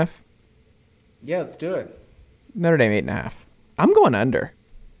 8.5? Yeah, let's do it. Notre Dame 8.5. I'm going under.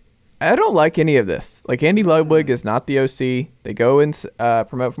 I don't like any of this. Like Andy Ludwig is not the OC. They go and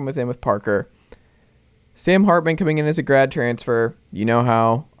promote from within with Parker. Sam Hartman coming in as a grad transfer. You know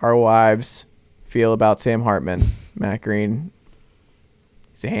how our wives feel about Sam Hartman. Matt Green.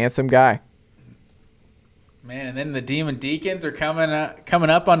 He's a handsome guy. Man, and then the Demon Deacons are coming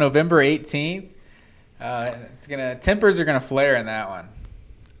up on November 18th. Tempers are gonna flare in that one.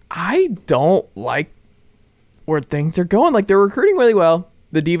 I don't like where things are going. Like they're recruiting really well.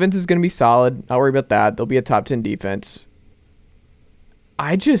 The defense is gonna be solid. Not worry about that. They'll be a top 10 defense.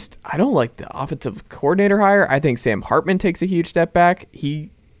 I don't like the offensive coordinator hire. I think Sam Hartman takes a huge step back.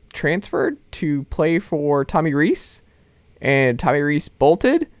 He transferred to play for Tommy Rees, and Tommy Rees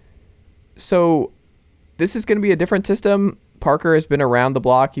bolted. So this is going to be a different system. Parker has been around the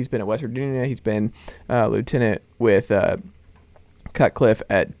block. He's been at West Virginia. He's been lieutenant with Cutcliffe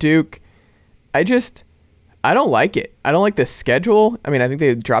at Duke. I don't like it. I don't like the schedule. I mean, I think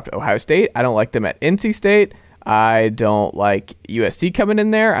they dropped Ohio State. I don't like them at NC State. I don't like USC coming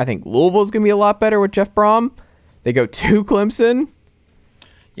in there. I think Louisville's going to be a lot better with Jeff Brom. They go to Clemson.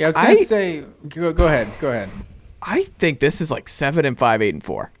 Yeah, I was going to say, go ahead. I think this is like 7-5,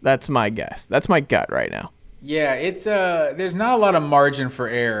 8-4. That's my guess. That's my gut right now. Yeah, it's there's not a lot of margin for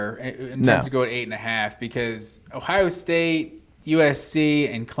error in terms of going 8.5 because Ohio State,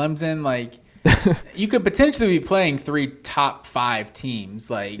 USC, and Clemson, like, you could potentially be playing 3 top 5 teams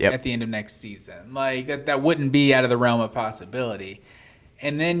at the end of next season. Like that wouldn't be out of the realm of possibility.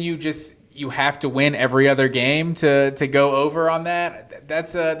 And then you have to win every other game to go over on that.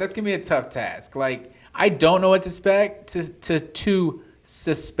 That's gonna be a tough task. Like I don't know what to suspect.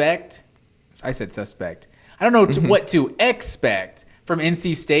 I said suspect. I don't know what to expect from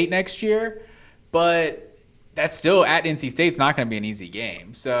NC State next year, but that's still at NC State. It's not going to be an easy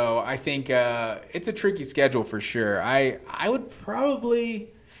game. So I think it's a tricky schedule for sure. I would probably,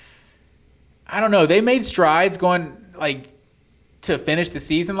 I don't know. They made strides going to finish the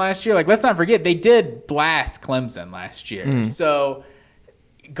season last year. Like, let's not forget, they did blast Clemson last year. So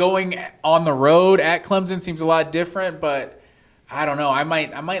going on the road at Clemson seems a lot different, but I don't know. I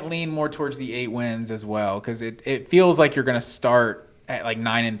might lean more towards the 8 wins as well because it feels like you're going to start at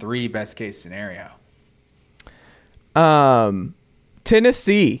 9-3 best case scenario.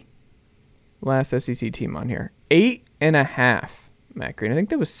 Tennessee, last SEC team on here, 8.5. Matt Green. I think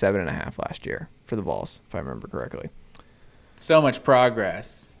that was 7.5 last year for the Vols, if I remember correctly. So much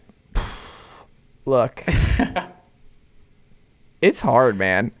progress. Look, it's hard,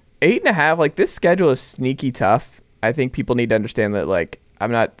 man. 8.5. This schedule is sneaky tough. I think people need to understand that.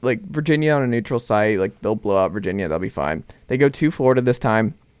 I'm not Virginia on a neutral site. They'll blow out Virginia. They'll be fine. They go to Florida this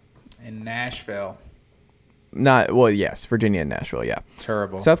time. In Nashville. Yes, Virginia and Nashville, yeah.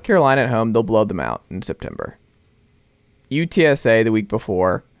 Terrible. South Carolina at home, they'll blow them out in September. UTSA the week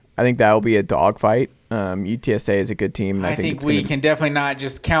before, I think that will be a dogfight. UTSA is a good team. And I think we can definitely not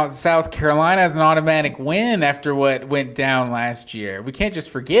just count South Carolina as an automatic win after what went down last year. We can't just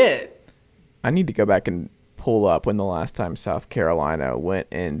forget. I need to go back and pull up when the last time South Carolina went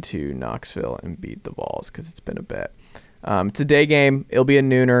into Knoxville and beat the Vols because it's been a bit. It's a day game. It'll be a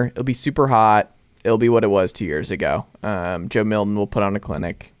nooner. It'll be super hot. It'll be what it was 2 years ago. Joe Milton will put on a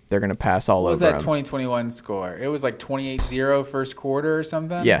clinic. They're going to pass all over him. What was that 2021 score? It was 28-0 first quarter or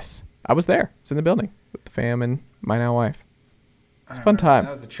something? Yes. I was there. I was in the building with the fam and my now wife. It's a fun time.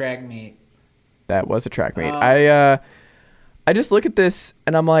 That was a track meet. That was a track meet. I just look at this,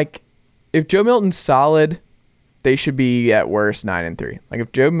 and I'm like, if Joe Milton's solid, they should be at worst 9-3.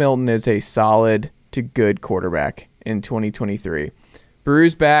 If Joe Milton is a solid to good quarterback in 2023,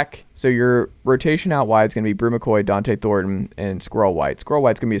 Brew's back, so your rotation out wide is going to be Brew McCoy, Dante Thornton, and Squirrel White. Squirrel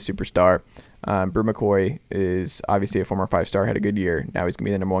White's going to be a superstar. Brew McCoy is obviously a former 5-star, had a good year. Now he's going to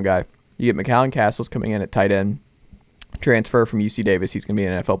be the number 1 guy. You get McAllen Castles coming in at tight end. Transfer from UC Davis. He's going to be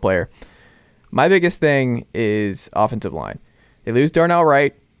an NFL player. My biggest thing is offensive line. They lose Darnell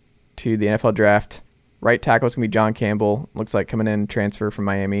Wright to the NFL draft. Right tackle is going to be John Campbell. Looks like coming in, transfer from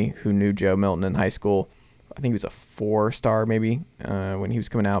Miami, who knew Joe Milton in high school. I think he was a 4-star maybe when he was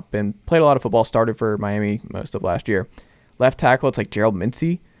coming out. Played a lot of football, started for Miami most of last year. Left tackle, it's Gerald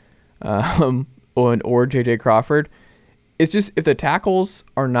Mincy or J.J. Crawford. It's just if the tackles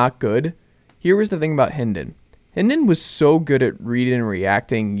are not good, here was the thing about Hendon. Hendon was so good at reading and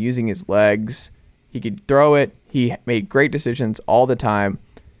reacting, using his legs. He could throw it. He made great decisions all the time.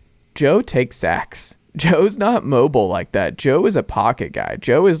 Joe takes sacks. Joe's not mobile like that. Joe is a pocket guy.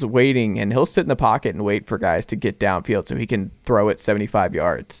 Joe is waiting, and he'll sit in the pocket and wait for guys to get downfield so he can throw it 75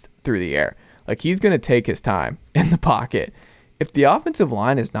 yards through the air. He's going to take his time in the pocket. If the offensive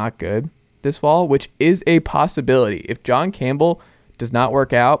line is not good this fall, which is a possibility, if John Campbell does not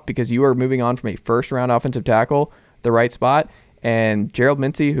work out because you are moving on from a first-round offensive tackle, the right spot, and Gerald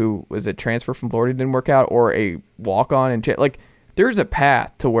Mincy, who was a transfer from Florida, didn't work out, or a walk-on, and there's a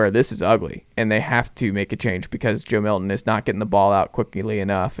path to where this is ugly, and they have to make a change because Joe Milton is not getting the ball out quickly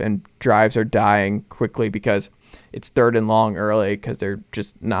enough, and drives are dying quickly because it's 3rd and long early because they're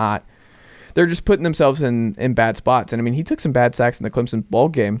just putting themselves in bad spots. And I mean, he took some bad sacks in the Clemson bowl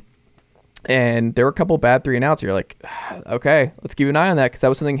game, and there were a couple bad 3-and-outs. You're like, okay, let's keep an eye on that because that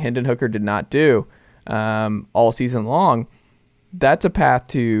was something Hendon Hooker did not do all season long. That's a path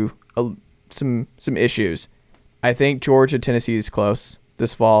to some issues. I think Georgia, Tennessee is close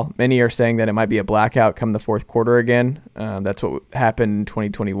this fall. Many are saying that it might be a blackout come the 4th quarter again. That's what happened in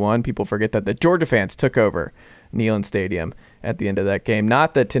 2021. People forget that the Georgia fans took over Neyland Stadium at the end of that game.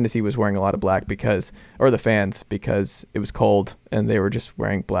 Not that Tennessee was wearing a lot of black or the fans, because it was cold and they were just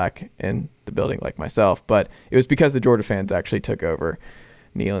wearing black in the building like myself, but it was because the Georgia fans actually took over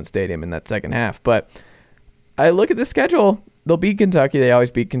Neyland Stadium in that second half. But I look at the schedule. They'll beat Kentucky. They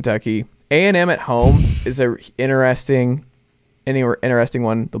always beat Kentucky. A&M at home is a interesting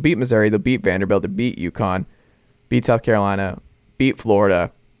one. They'll beat Missouri. They'll beat Vanderbilt. They'll beat UConn. Beat South Carolina. Beat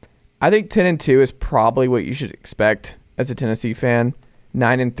Florida. I think 10-2 is probably what you should expect as a Tennessee fan.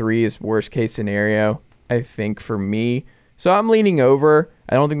 9-3 is worst case scenario, I think, for me. So I'm leaning over.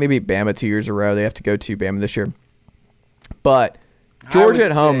 I don't think they beat Bama 2 years in a row. They have to go to Bama this year. But Georgia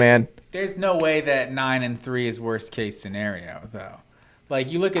at home, man. There's no way that 9-3 is worst case scenario, though. Like,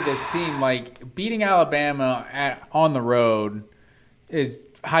 you look at this team, like, beating Alabama on the road is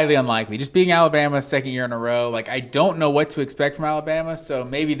highly unlikely. Just beating Alabama second year in a row, like, I don't know what to expect from Alabama, so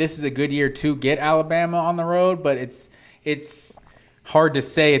maybe this is a good year to get Alabama on the road, but it's hard to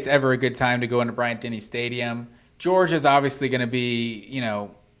say it's ever a good time to go into Bryant-Denny Stadium. Georgia's obviously going to be,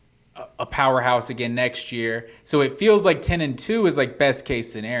 a powerhouse again next year. So it feels like 10-2 is like best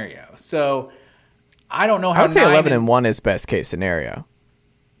case scenario. So I don't know how. I would say 11-1 is best case scenario.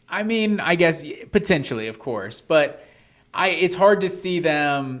 I mean, I guess potentially, of course, but it's hard to see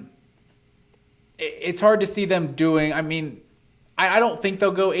them. It's hard to see them doing. I mean, I don't think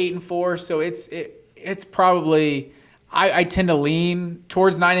they'll go 8-4. So it's probably. I tend to lean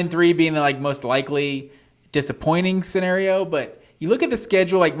towards 9-3 being the like most likely disappointing scenario, but. You look at the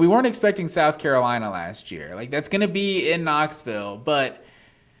schedule, like, we weren't expecting South Carolina last year. Like, that's going to be in Knoxville, but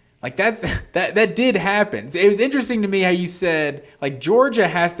like that did happen. It was interesting to me how you said, like, Georgia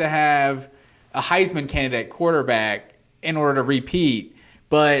has to have a Heisman candidate quarterback in order to repeat.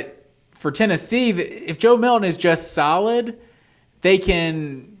 But for Tennessee, if Joe Milton is just solid, they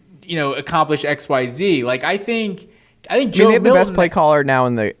can, accomplish XYZ. Like, I think Joe they have Milton, the best play caller now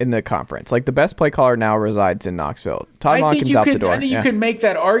in the conference. Like, the best play caller now resides in Knoxville. Todd Monken's out the door. I think you could make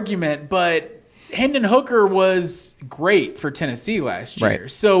that argument, but Hendon Hooker was great for Tennessee last year.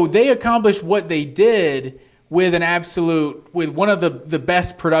 Right. So they accomplished what they did with one of the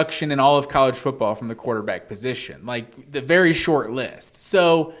best production in all of college football from the quarterback position. Like, the very short list.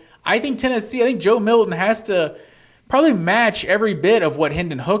 So I think Joe Milton has to probably match every bit of what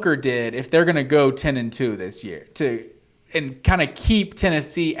Hendon Hooker did if they're going to go 10-2 this year and kind of keep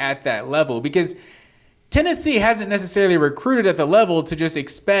Tennessee at that level, because Tennessee hasn't necessarily recruited at the level to just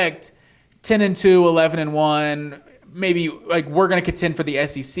expect 10-2, 11-1, maybe like we're going to contend for the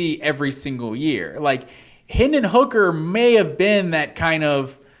SEC every single year. Like, Hendon Hooker may have been that kind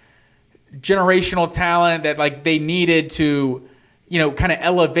of generational talent that like they needed to kind of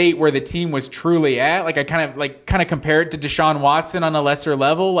elevate where the team was truly at. Like, I kind of compare it to Deshaun Watson on a lesser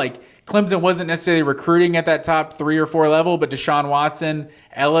level. Like, Clemson wasn't necessarily recruiting at that top 3 or 4 level, but Deshaun Watson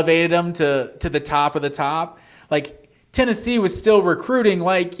elevated them to the top of the top. Like, Tennessee was still recruiting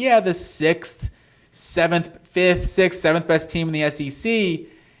like, the 6th, 7th, 5th, 6th, 7th best team in the SEC.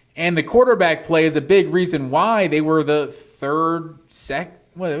 And the quarterback play is a big reason why they were the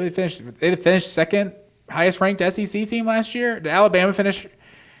they finished second highest ranked SEC team last year. Did Alabama finish?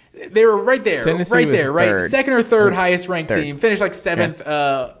 They were right there. Tennessee right was there, right? third. Second or third highest ranked Third. team. Finished like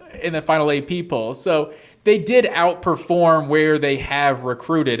 7th in the final AP poll. So they did outperform where they have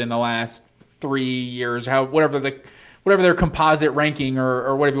recruited in the last 3 years, whatever their composite ranking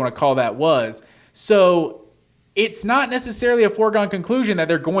or whatever you want to call that was. So it's not necessarily a foregone conclusion that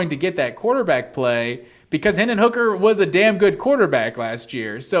they're going to get that quarterback play, because Hendon Hooker was a damn good quarterback last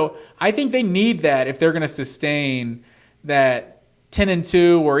year. So I think they need that if they're going to sustain that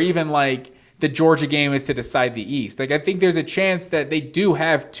 10-2, or even like the Georgia game is to decide the East. Like, I think there's a chance that they do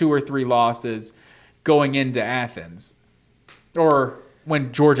have 2 or 3 losses going into Athens, or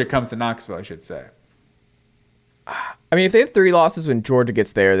when Georgia comes to Knoxville, I should say. I mean, if they have 3 losses when Georgia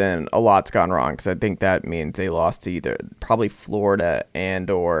gets there, then a lot's gone wrong, because I think that means they lost to either probably Florida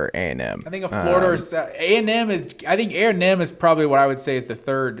or A&M. I think Florida or A&M is. I think A&M is probably what I would say is the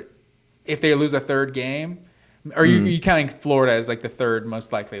third. If they lose a third game, are you counting Florida as like the third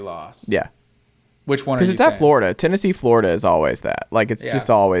most likely loss? Yeah. Which one? Because it's at Florida. Tennessee, Florida is always that. Like, it's just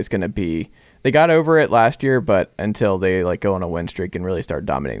always going to be. They got over it last year, but until they like go on a win streak and really start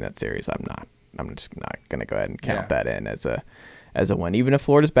dominating that series, I'm just not going to go ahead and count that in as a win, even if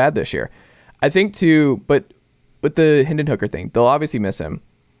Florida's bad this year. I think too, but with the Hendon Hooker thing, they'll obviously miss him.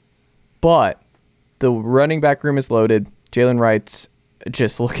 But the running back room is loaded. Jalen Wright's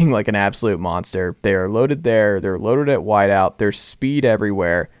just looking like an absolute monster. They're loaded there. They're loaded at wideout. There's speed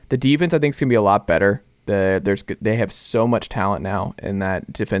everywhere. The defense, I think, is going to be a lot better. They have so much talent now in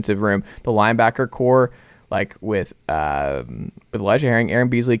that defensive room. The linebacker core like with Elijah Herring, Aaron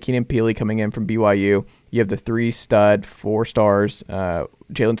Beasley, Keenan Peele coming in from BYU. You have the 3-stud, 4-stars,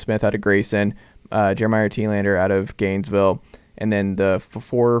 Jalen Smith out of Grayson, Jeremiah Thielander out of Gainesville, and then the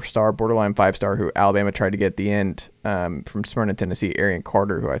 4-star, borderline 5-star who Alabama tried to get at the end from Smyrna, Tennessee, Arian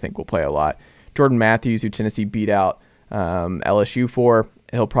Carter, who I think will play a lot. Jordan Matthews, who Tennessee beat out LSU for.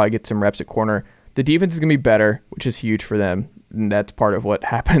 He'll probably get some reps at corner. The defense is going to be better, which is huge for them. And that's part of what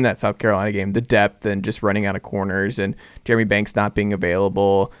happened in that South Carolina game. The depth and just running out of corners and Jeremy Banks not being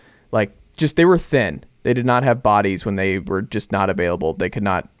available. Like, just they were thin. They did not have bodies when they were just not available. They could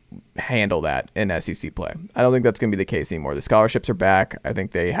not handle that in SEC play. I don't think that's going to be the case anymore. The scholarships are back. I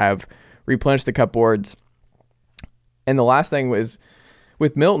think they have replenished the cupboards. And the last thing was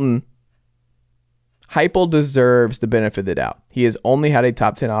with Milton, Heupel deserves the benefit of the doubt. He has only had a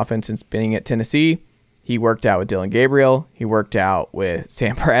top 10 offense since being at Tennessee. He worked out with Dylan Gabriel. He worked out with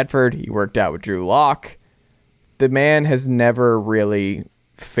Sam Bradford. He worked out with Drew Lock. The man has never really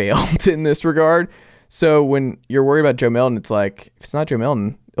failed in this regard. So when you're worried about Joe Milton, it's like, if it's not Joe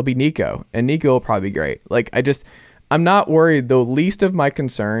Milton, it'll be Nico. And Nico will probably be great. Like, I'm not worried. The least of my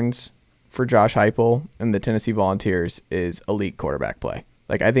concerns for Josh Heupel and the Tennessee Volunteers is elite quarterback play.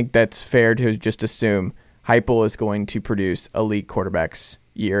 Like, I think that's fair to just assume Heupel is going to produce elite quarterbacks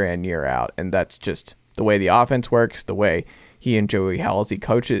year in, year out. And that's just the way the offense works, the way he and Joey Halsey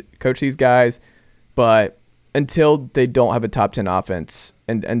coach these guys. But until they don't have a top 10 offense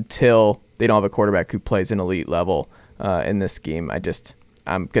and until they don't have a quarterback who plays an elite level in this scheme,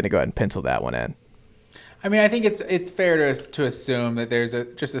 I'm going to go ahead and pencil that one in. I mean, I think it's fair to assume that there's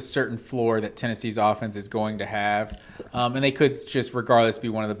just a certain floor that Tennessee's offense is going to have, and they could just regardless be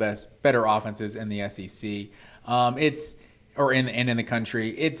one of the better offenses in the SEC. In the country.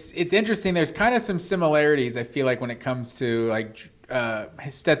 It's interesting. There's kind of some similarities, I feel like, when it comes to like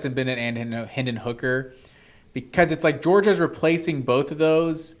Stetson Bennett and Hendon Hooker, because it's like Georgia's replacing both of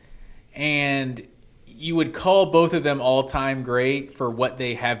those, and you would call both of them all-time great for what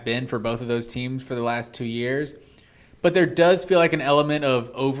they have been for both of those teams for the last 2 years. But there does feel like an element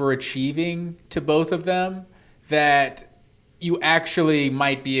of overachieving to both of them that you actually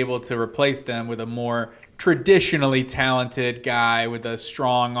might be able to replace them with a more traditionally talented guy with a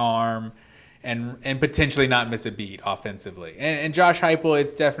strong arm and potentially not miss a beat offensively. And Josh Heupel,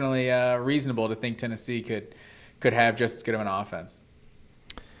 it's definitely reasonable to think Tennessee could have just as good of an offense.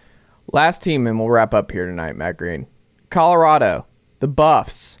 Last team, and we'll wrap up here tonight, Matt Green. Colorado, the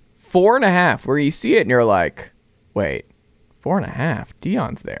Buffs, 4.5, where you see it and you're like, wait, 4.5?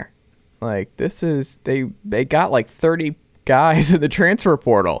 Deion's there. Like, this is, they got like 30 guys in the transfer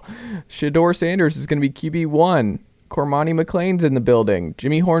portal. Shedeur Sanders is going to be QB1. Cormani McLean's in the building.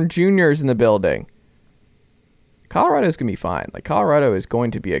 Jimmy Horn Jr. is in the building. Colorado's going to be fine. Like, Colorado is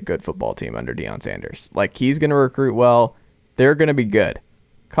going to be a good football team under Deion Sanders. Like, he's going to recruit well. They're going to be good.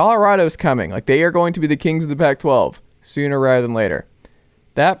 Colorado's coming. Like, they are going to be the kings of the Pac-12 sooner rather than later.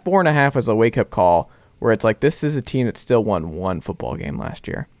 That 4.5 was a wake-up call where it's like, this is a team that still won one football game last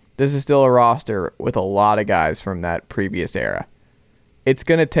year. This is still a roster with a lot of guys from that previous era. It's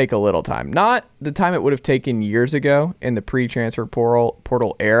going to take a little time. Not the time it would have taken years ago in the pre-transfer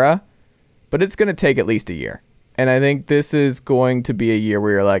portal era, but it's going to take at least a year. And I think this is going to be a year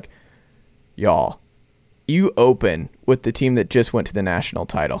where you're like, y'all, you open with the team that just went to the national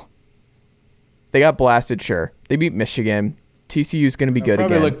title. They got blasted, sure. They beat Michigan. TCU's going to be good again.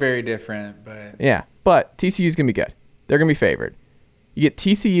 Probably look very different, but yeah, but TCU's going to be good. They're going to be favored. You get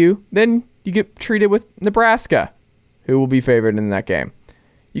TCU, then you get treated with Nebraska, who will be favored in that game.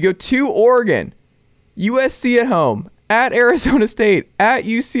 You go to Oregon, USC at home, at Arizona State, at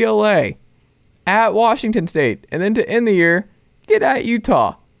UCLA, at Washington State, and then to end the year, get at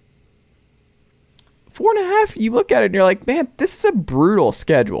Utah. 4.5, you look at it and you're like, man, this is a brutal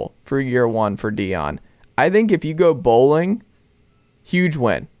schedule for year one for Deion. I think if you go bowling, huge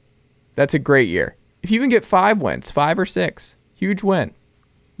win. That's a great year. If you even get 5 wins, 5 or 6, huge win.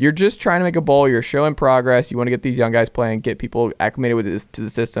 You're just trying to make a bowl. You're showing progress. You want to get these young guys playing, get people acclimated with this, to the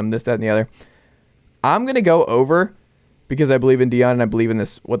system, this, that, and the other. I'm going to go over because I believe in Deion and I believe in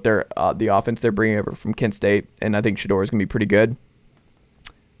this, what they're the offense they're bringing over from Kent State, and I think Shedeur is going to be pretty good.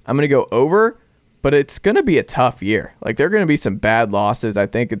 I'm going to go over, but it's going to be a tough year. Like, there are going to be some bad losses. I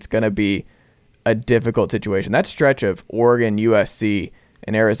think it's going to be a difficult situation. That stretch of Oregon, USC,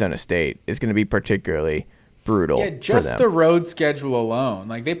 and Arizona State is going to be particularly brutal. Yeah, just the road schedule alone.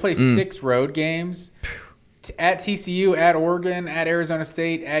 Like, they play 6 road games at TCU, at Oregon, at Arizona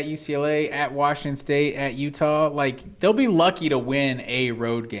State, at UCLA, at Washington State, at Utah. Like, they'll be lucky to win a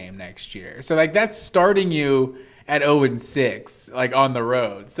road game next year. So, like, that's starting you at 0-6, like on the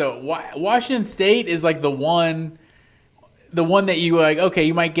road. So Washington State is like the one that you like, okay,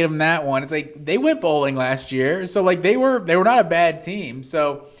 you might give them that one. It's like they went bowling last year, so like they were not a bad team.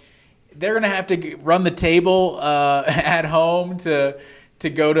 So they're gonna have to run the table at home to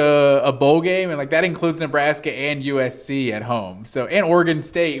go to a bowl game, and like that includes Nebraska and USC at home. So and Oregon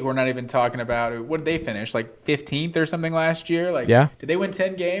State, we're not even talking about. What did they finish, like 15th or something last year? Like, yeah, did they win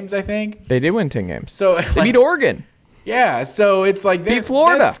 10 games? I think they did win 10 games. So they beat Oregon. Yeah, so it's like beat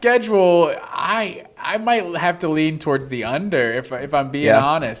Florida. That schedule. I might have to lean towards the under if I'm being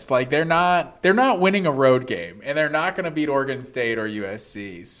honest. Like they're not winning a road game, and they're not going to beat Oregon State or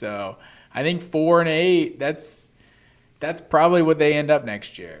USC. So I think 4-8. That's probably what they end up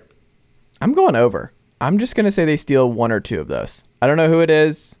next year. I'm going over. I'm just going to say they steal one or two of those. I don't know who it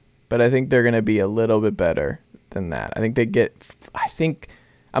is, but I think they're going to be a little bit better than that. I'm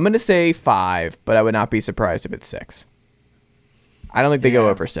going to say 5, but I would not be surprised if it's 6. I don't think they go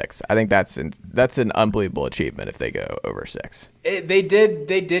over 6. I think that's an unbelievable achievement if they go over 6. They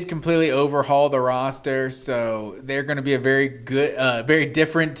did completely overhaul the roster, so they're going to be a very good, very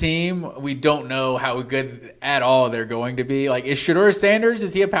different team. We don't know how good at all they're going to be. Like, is Shedeur Sanders?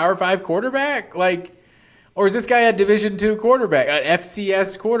 Is he a Power 5 quarterback? Like, or is this guy a Division II quarterback, an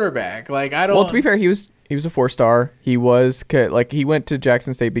FCS quarterback? Like, I don't. Well, to be fair, he was a 4-star. He went to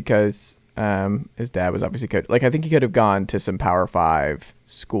Jackson State because his dad was obviously coach. Like, I think he could have gone to some Power 5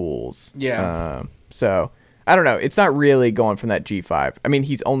 schools. Yeah. So I don't know. It's not really going from that G5. I mean,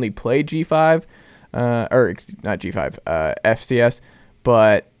 he's only played G5, not G5, FCS,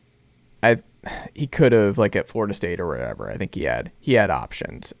 but he could have, like, at Florida State or whatever. I think he had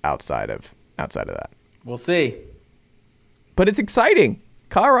options outside of that. We'll see. But it's exciting.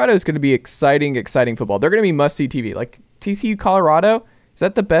 Colorado is going to be exciting football. They're going to be must-see TV. Like, TCU Colorado, is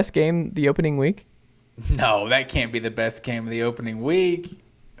that the best game the opening week? No, that can't be the best game of the opening week.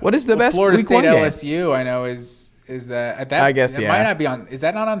 What is the best Florida week State one game? LSU, I know, is that at that? I guess, it yeah. might not be on. Is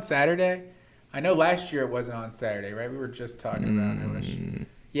that not on Saturday? I know last year it wasn't on Saturday, right? We were just talking about LSU.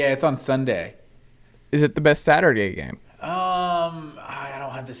 Yeah, it's on Sunday. Is it the best Saturday game? I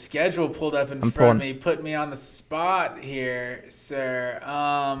don't have the schedule pulled up in front of me. Put me on the spot here, sir.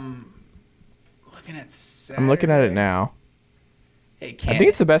 Looking at Saturday. I'm looking at it now. I think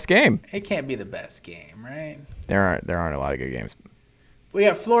it's the best game. It can't be the best game, right? There aren't a lot of good games. We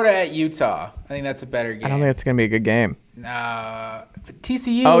got Florida at Utah. I think that's a better game. I don't think it's gonna be a good game. But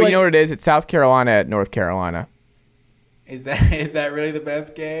TCU. Oh, you know what it is? It's South Carolina at North Carolina. Is that really the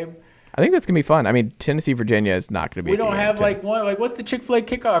best game? I think that's gonna be fun. I mean, Tennessee, Virginia is not gonna be. We don't have like one. Like, what's the Chick-fil-A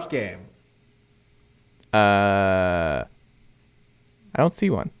kickoff game? I don't see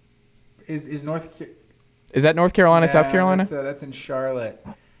one. Is that North Carolina, South Carolina? That's in Charlotte.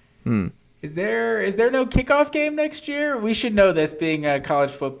 Is there no kickoff game next year? We should know this, being a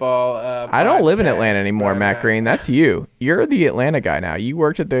college football. I don't live in Atlanta anymore, Matt Green. That's you. You're the Atlanta guy now. You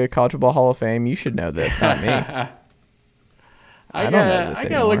worked at the College Football Hall of Fame. You should know this, not me. I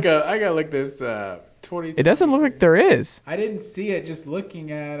gotta look this 20. It doesn't look like there is. I didn't see it. Just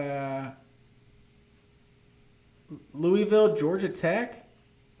looking at Louisville, Georgia Tech.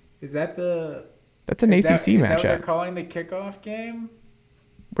 Is that the? That's an ACC matchup. Is that what they're calling the kickoff game?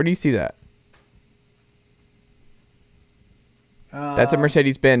 Where do you see that? That's at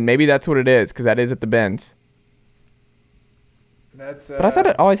Mercedes-Benz. Maybe that's what it is, because that is at the Benz. But I thought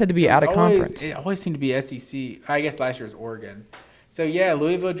it always had to be out of conference. It always seemed to be SEC. I guess last year was Oregon. So yeah,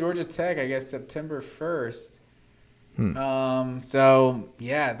 Louisville, Georgia Tech. I guess September 1st. So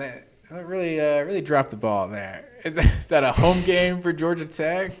yeah, that really dropped the ball there. Is that a home game for Georgia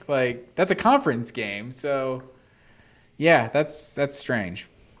Tech? Like, that's a conference game. So yeah, that's strange.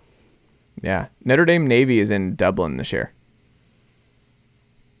 Yeah, Notre Dame Navy is in Dublin this year.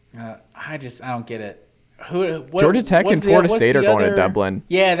 I don't get it. Georgia Tech and Florida State are going to Dublin.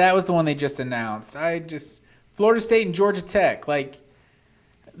 Yeah, that was the one they just announced. Florida State and Georgia Tech, like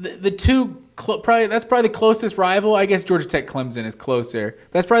the two, that's probably the closest rival. I guess Georgia Tech Clemson is closer.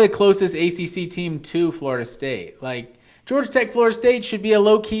 That's probably the closest ACC team to Florida State. Like, Georgia Tech Florida State should be a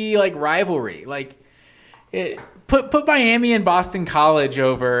low key like rivalry. Like, put Miami and Boston College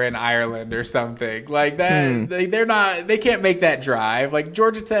over in Ireland or something like that. They can't make that drive. Like,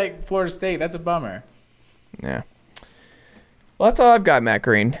 Georgia Tech Florida State, that's a bummer. Yeah. Well, that's all I've got, Matt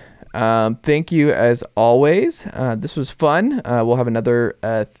Green. Thank you as always. This was fun. We'll have another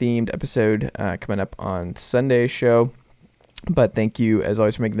themed episode coming up on Sunday's show. But thank you as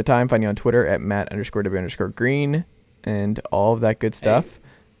always for making the time. Find you on Twitter at Matt_W_Green and all of that good stuff. Hey,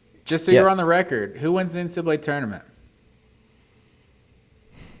 just so you're on the record, who wins the NCAA tournament?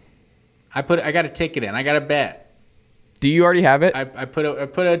 I got a ticket in. I got a bet. Do you already have it? I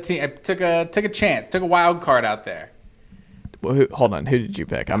took a chance, took a wild card out there. Well, hold on. Who did you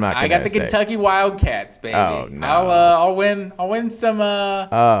pick? I'm not. I got the Kentucky Wildcats, baby. Oh, no. I'll win some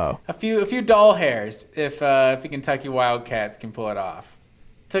Oh. a few doll hairs if the Kentucky Wildcats can pull it off.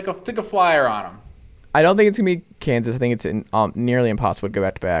 Took a flyer on them. I don't think it's gonna be Kansas. I think it's nearly impossible to go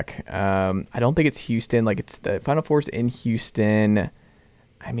back to back. I don't think it's Houston. Like, it's the Final Four's in Houston.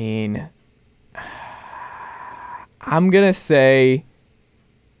 I mean, I'm gonna say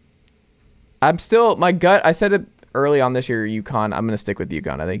my gut. I said it early on this year. UConn. I'm gonna stick with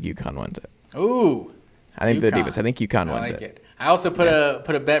UConn. I think UConn wins it. Ooh. I think the Divas. I think UConn wins it. I also put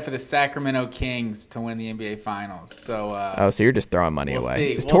a bet for the Sacramento Kings to win the NBA Finals. So so you're just throwing money away.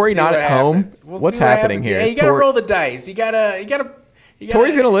 See. Is Tori not at home? What's happening here? Yeah, you gotta roll the dice. You gotta.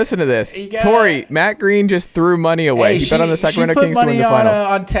 Tori's gonna listen to this. Tori, Matt Green just threw money away. He bet on the Sacramento Kings to win the finals.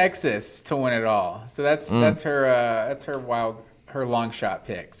 On Texas to win it all. So that's her long shot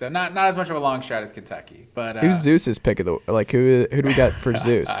pick. So not as much of a long shot as Kentucky, but who's Zeus's pick of the who do we got for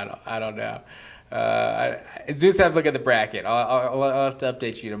Zeus? I don't know. Zeus have to look at the bracket. I'll have to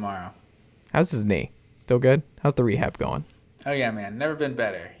update you tomorrow. How's his knee? Still good? How's the rehab going? Oh yeah, man, never been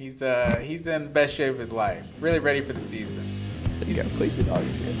better. He's in the best shape of his life. Really ready for the season. There you go. Please do dog.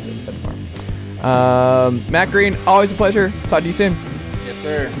 Matt Green, always a pleasure. Talk to you soon. Yes,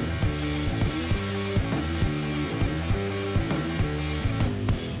 sir.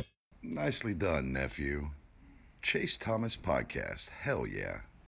 Nicely done, nephew. Chase Thomas Podcast. Hell yeah.